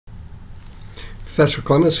Professor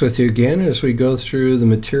Clements with you again as we go through the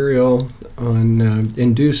material on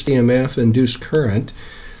induced EMF, induced current.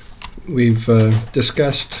 We've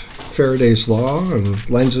discussed Faraday's law and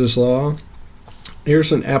Lenz's law.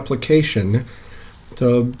 Here's an application.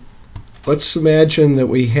 So let's imagine that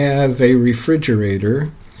we have a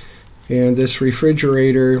refrigerator, and this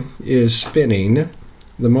refrigerator is spinning.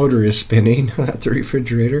 The motor is spinning, not the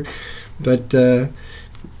refrigerator, but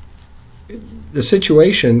the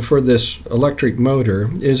situation for this electric motor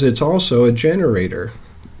is it's also a generator.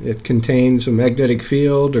 It contains a magnetic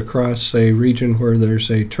field across a region where there's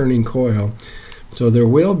a turning coil. So there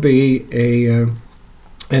will be an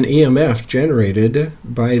EMF generated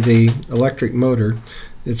by the electric motor,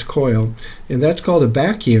 its coil, and that's called a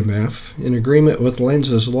back EMF. In agreement with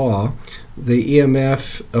Lenz's law, the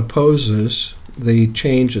EMF opposes the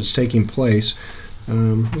change that's taking place.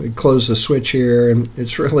 We close the switch here, and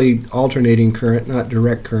it's really alternating current, not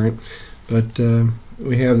direct current, but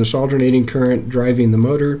we have this alternating current driving the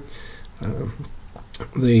motor.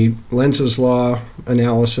 The Lenz's law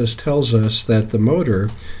analysis tells us that the motor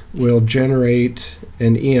will generate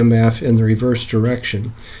an EMF in the reverse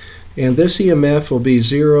direction, and this EMF will be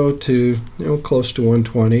 0 to close to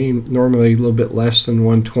 120, normally a little bit less than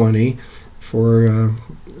 120 for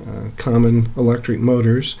common electric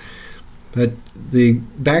motors. But the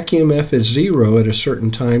back EMF is 0 at a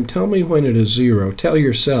certain time. Tell me when it is 0. Tell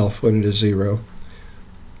yourself when it is 0.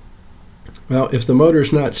 Well, if the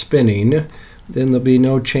motor's not spinning, then there'll be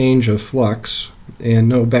no change of flux and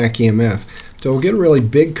no back EMF. So we'll get a really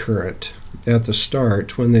big current at the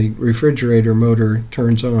start when the refrigerator motor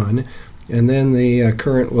turns on, and then the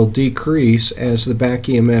current will decrease as the back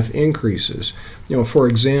EMF increases. For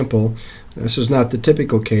example, this is not the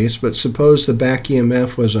typical case, but suppose the back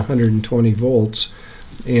EMF was 120 volts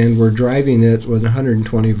and we're driving it with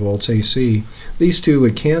 120 volts AC. These two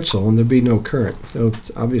would cancel and there'd be no current. So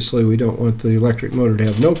obviously we don't want the electric motor to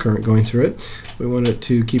have no current going through it. We want it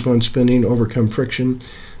to keep on spinning, overcome friction.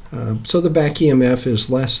 So the back EMF is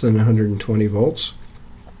less than 120 volts.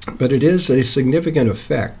 But it is a significant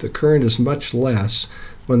effect. The current is much less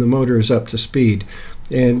when the motor is up to speed.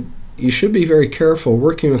 And you should be very careful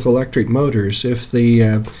working with electric motors. If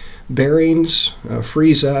the bearings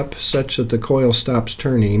freeze up such that the coil stops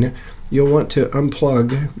turning, you'll want to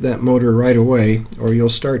unplug that motor right away, or you'll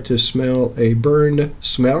start to smell a burned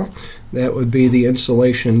smell. That would be the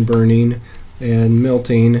insulation burning and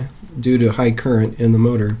melting due to high current in the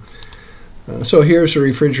motor. So here's a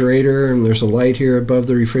refrigerator, and there's a light here above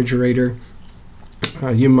the refrigerator.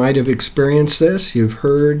 You might have experienced this. You've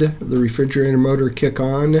heard the refrigerator motor kick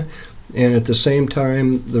on, and at the same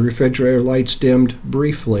time the refrigerator lights dimmed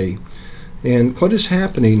briefly. And what is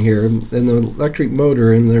happening here in the electric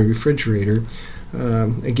motor in the refrigerator,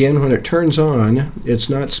 again, when it turns on, it's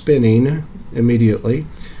not spinning immediately,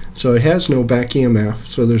 so it has no back EMF,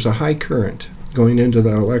 so there's a high current going into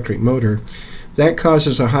the electric motor. That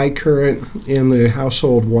causes a high current in the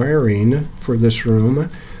household wiring for this room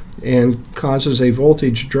and causes a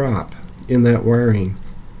voltage drop in that wiring.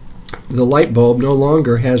 The light bulb no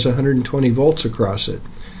longer has 120 volts across it.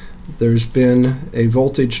 There's been a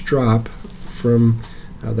voltage drop from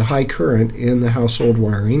the high current in the household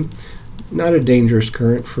wiring. Not a dangerous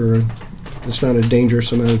current it's not a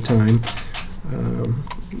dangerous amount of time.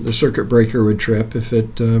 The circuit breaker would trip if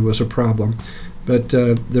it was a problem. But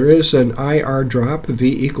there is an IR drop,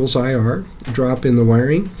 V equals IR, drop in the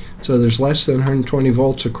wiring. So there's less than 120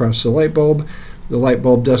 volts across the light bulb. The light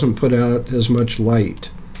bulb doesn't put out as much light.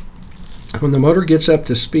 When the motor gets up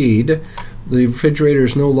to speed, the refrigerator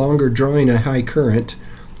is no longer drawing a high current,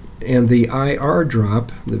 and the IR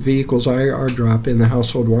drop, the V equals IR drop in the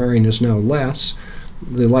household wiring is now less.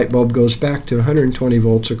 The light bulb goes back to 120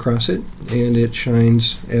 volts across it, and it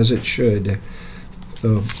shines as it should.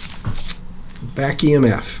 So, back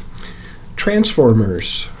EMF.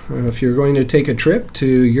 Transformers. If you're going to take a trip to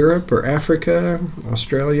Europe or Africa,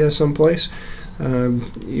 Australia, someplace,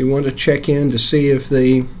 you want to check in to see if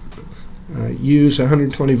they use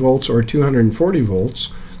 120 volts or 240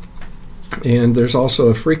 volts. And there's also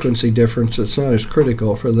a frequency difference that's not as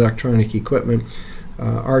critical for the electronic equipment.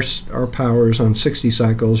 Our power is on 60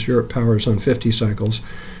 cycles, Europe power is on 50 cycles.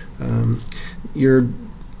 Your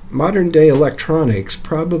modern day electronics,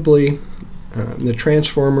 probably the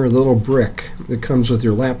transformer, the little brick that comes with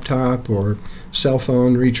your laptop or cell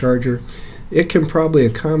phone recharger, it can probably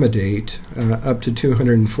accommodate up to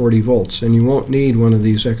 240 volts, and you won't need one of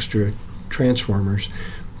these extra transformers.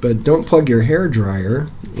 But don't plug your hair dryer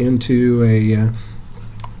into a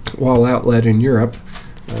wall outlet in Europe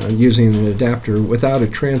using an adapter without a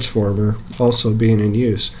transformer also being in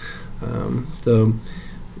use. So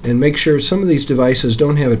And make sure some of these devices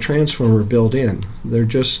don't have a transformer built in. They're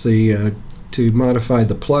just the to modify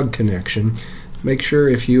the plug connection. Make sure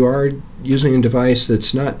if you are using a device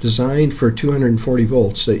that's not designed for 240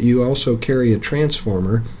 volts that you also carry a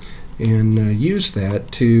transformer and use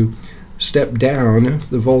that to step down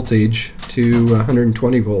the voltage to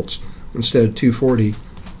 120 volts instead of 240.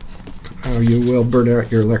 You will burn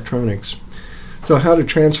out your electronics. So how do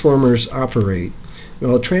transformers operate?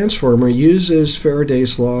 Well, a transformer uses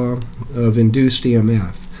Faraday's law of induced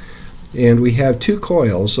EMF. And we have two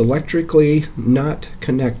coils electrically not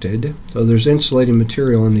connected, so there's insulating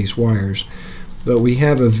material in these wires, but we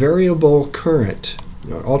have a variable current,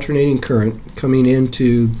 alternating current, coming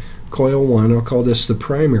into coil 1. I'll call this the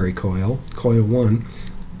primary coil, coil 1.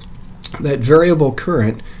 That variable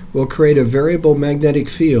current will create a variable magnetic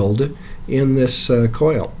field in this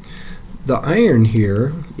coil. The iron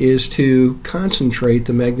here is to concentrate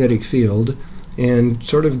the magnetic field and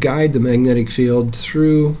sort of guide the magnetic field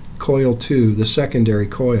through coil 2, the secondary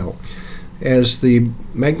coil. As the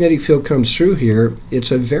magnetic field comes through here,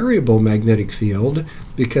 it's a variable magnetic field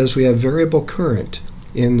because we have variable current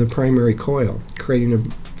in the primary coil, creating a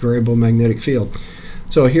variable magnetic field.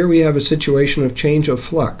 So here we have a situation of change of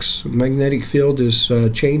flux. Magnetic field is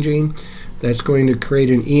changing. That's going to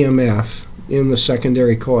create an EMF in the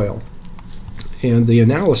secondary coil. And the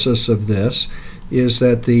analysis of this is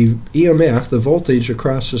that the EMF, the voltage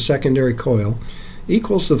across the secondary coil,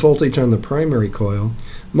 equals the voltage on the primary coil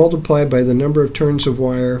multiplied by the number of turns of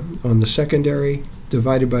wire on the secondary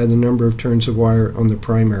divided by the number of turns of wire on the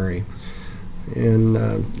primary. And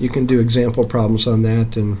you can do example problems on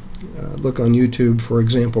that and look on YouTube for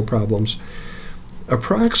example problems.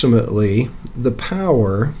 Approximately the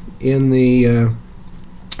power in the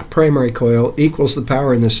primary coil equals the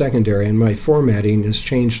power in the secondary, and my formatting has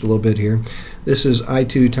changed a little bit here. This is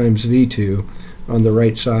I2 times V2 on the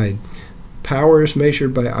right side. Power is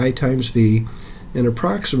measured by I times V, and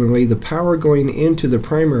approximately the power going into the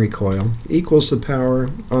primary coil equals the power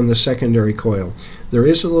on the secondary coil. There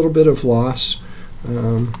is a little bit of loss.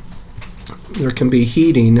 There can be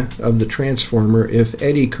heating of the transformer if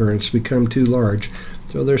eddy currents become too large.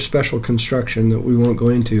 So there's special construction that we won't go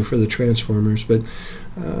into for the transformers, but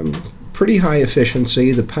pretty high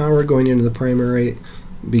efficiency. The power going into the primary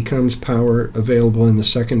becomes power available in the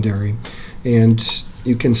secondary. And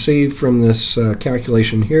you can see from this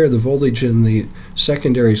calculation here, the voltage in the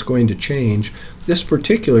secondary is going to change. This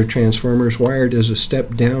particular transformer is wired as a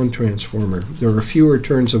step-down transformer. There are fewer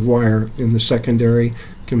turns of wire in the secondary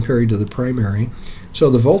compared to the primary. So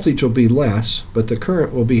the voltage will be less, but the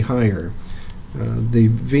current will be higher. The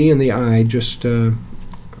V and the I just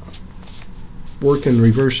work in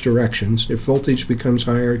reverse directions. If voltage becomes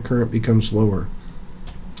higher, current becomes lower.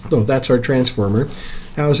 So that's our transformer.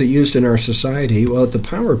 How is it used in our society? Well, at the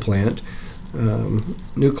power plant,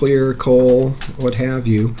 nuclear, coal, what have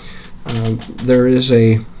you, there is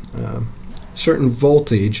a certain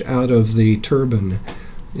voltage out of the turbine,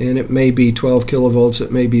 and it may be 12 kilovolts,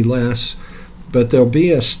 it may be less, but there'll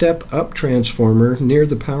be a step-up transformer near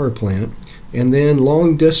the power plant, and then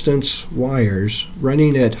long-distance wires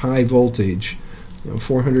running at high voltage,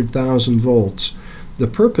 400,000 volts. The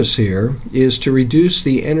purpose here is to reduce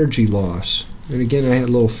the energy loss. And again, I had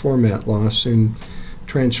a little format loss in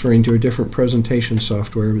transferring to a different presentation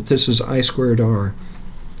software, but this is I squared R.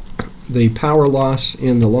 The power loss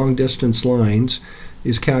in the long-distance lines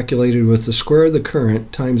is calculated with the square of the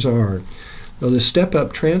current times R. Now, the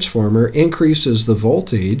step-up transformer increases the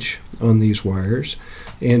voltage on these wires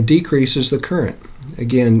and decreases the current.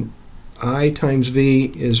 Again, I times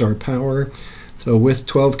V is our power. So with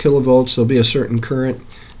 12 kilovolts, there'll be a certain current.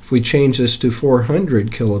 If we change this to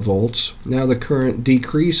 400 kilovolts, now the current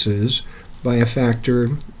decreases by a factor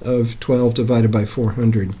of 12 divided by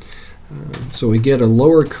 400. So we get a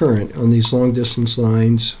lower current on these long-distance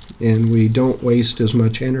lines, and we don't waste as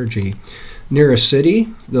much energy. Near a city,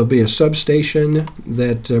 there'll be a substation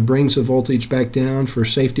that brings the voltage back down for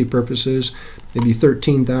safety purposes, maybe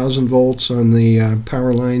 13,000 volts on the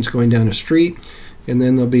power lines going down a street, and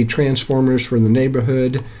then there'll be transformers for the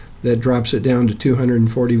neighborhood that drops it down to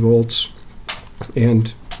 240 volts,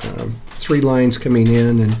 and 3 lines coming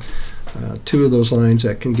in, and 2 of those lines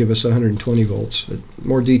that can give us 120 volts.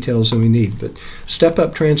 More details than we need, but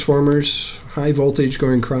step-up transformers, high voltage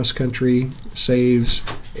going cross-country, saves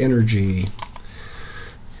energy.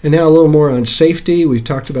 And now a little more on safety. We've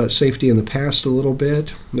talked about safety in the past a little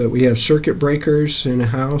bit, but we have circuit breakers in a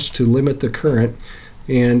house to limit the current,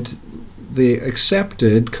 and the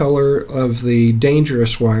accepted color of the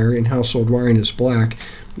dangerous wire in household wiring is black,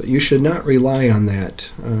 but you should not rely on that.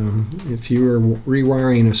 If you are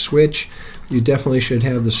rewiring a switch You definitely should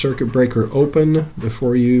have the circuit breaker open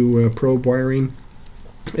before you probe wiring.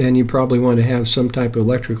 And you probably want to have some type of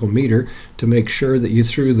electrical meter to make sure that you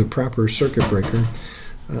threw the proper circuit breaker.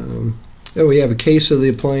 We have a case of the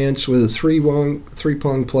appliance with a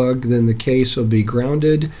three-prong plug. Then the case will be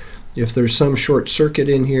grounded. If there's some short circuit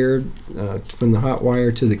in here from the hot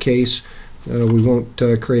wire to the case, we won't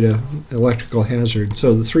create an electrical hazard.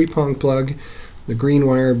 So the three-prong plug, the green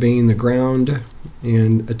wire being the ground,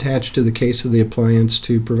 and attached to the case of the appliance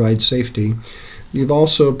to provide safety. You've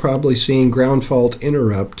also probably seen ground fault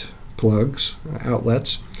interrupt plugs,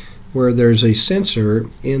 outlets, where there's a sensor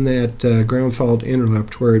in that ground fault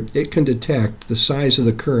interrupt where it can detect the size of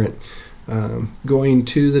the current going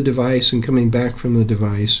to the device and coming back from the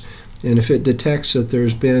device. And if it detects that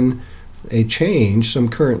there's been a change, some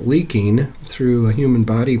current leaking through a human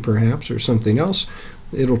body perhaps or something else,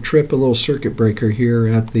 it'll trip a little circuit breaker here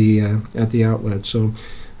at the outlet. So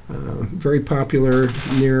very popular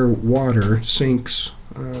near water, sinks,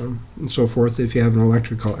 and so forth if you have an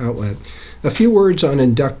electrical outlet. A few words on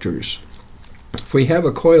inductors. If we have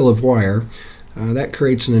a coil of wire, that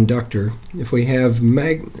creates an inductor. If we have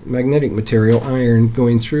magnetic material, iron,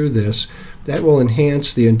 going through this, that will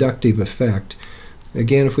enhance the inductive effect.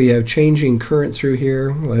 Again, if we have changing current through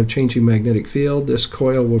here, we'll have changing magnetic field. This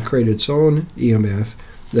coil will create its own EMF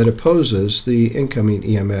that opposes the incoming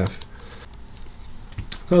EMF.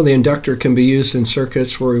 So the inductor can be used in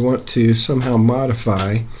circuits where we want to somehow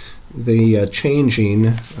modify the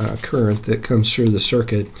changing current that comes through the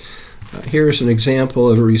circuit. Here's an example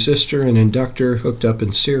of a resistor and inductor hooked up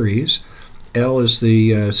in series. L is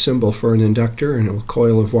the symbol for an inductor, and a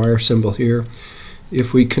coil of wire symbol here.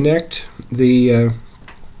 If we connect the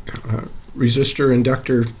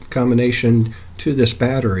resistor-inductor combination to this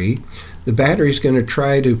battery, the battery is going to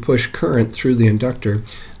try to push current through the inductor.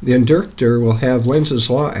 The inductor will have Lenz's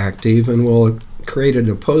law active and will create an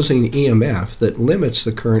opposing EMF that limits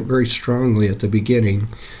the current very strongly at the beginning,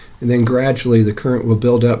 and then gradually the current will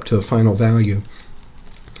build up to a final value.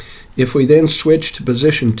 If we then switch to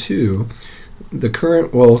position 2, the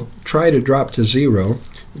current will try to drop to 0.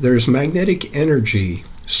 There's magnetic energy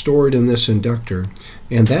stored in this inductor,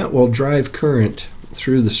 and that will drive current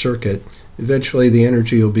through the circuit. Eventually the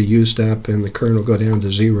energy will be used up and the current will go down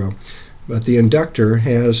to 0. But the inductor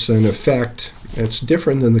has an effect that's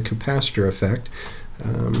different than the capacitor effect,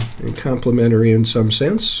 and complementary in some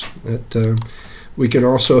sense. We can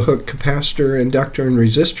also hook capacitor, inductor, and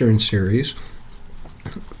resistor in series.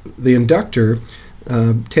 The inductor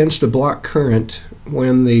tends to block current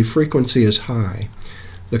when the frequency is high.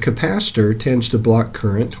 The capacitor tends to block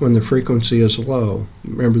current when the frequency is low.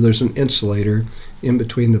 Remember, there's an insulator in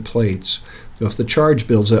between the plates. So if the charge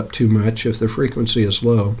builds up too much, if the frequency is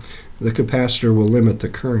low, the capacitor will limit the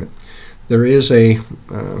current. There is a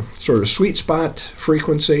sort of sweet spot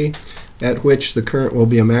frequency at which the current will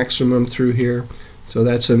be a maximum through here. So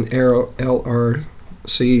that's an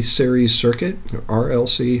LRC series circuit, or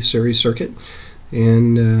RLC series circuit,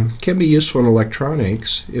 and can be useful in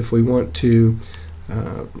electronics if we want to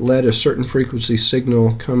let a certain frequency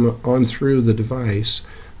signal come on through the device.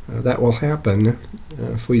 That will happen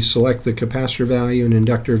if we select the capacitor value and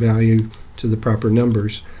inductor value to the proper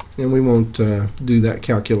numbers, and we won't do that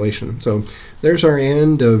calculation. So there's our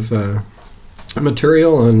end of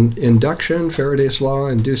material on induction, Faraday's law,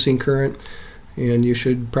 inducing current, and you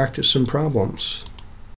should practice some problems.